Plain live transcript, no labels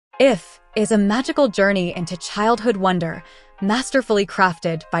If is a magical journey into childhood wonder, masterfully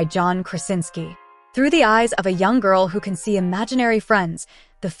crafted by John Krasinski. Through the eyes of a young girl who can see imaginary friends,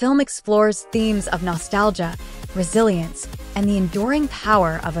 the film explores themes of nostalgia, resilience, and the enduring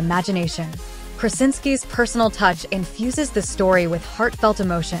power of imagination. Krasinski's personal touch infuses the story with heartfelt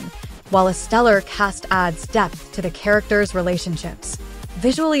emotion, while a stellar cast adds depth to the characters' relationships.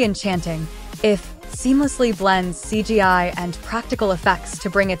 Visually enchanting, If seamlessly blends CGI and practical effects to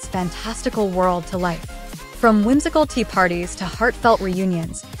bring its fantastical world to life. From whimsical tea parties to heartfelt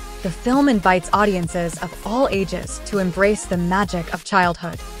reunions, the film invites audiences of all ages to embrace the magic of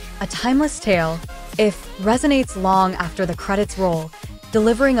childhood. A timeless tale, If resonates long after the credits roll,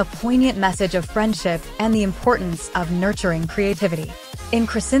 delivering a poignant message of friendship and the importance of nurturing creativity. In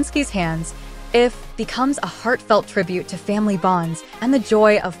Krasinski's hands, If becomes a heartfelt tribute to family bonds and the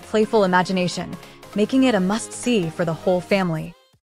joy of playful imagination, making it a must-see for the whole family.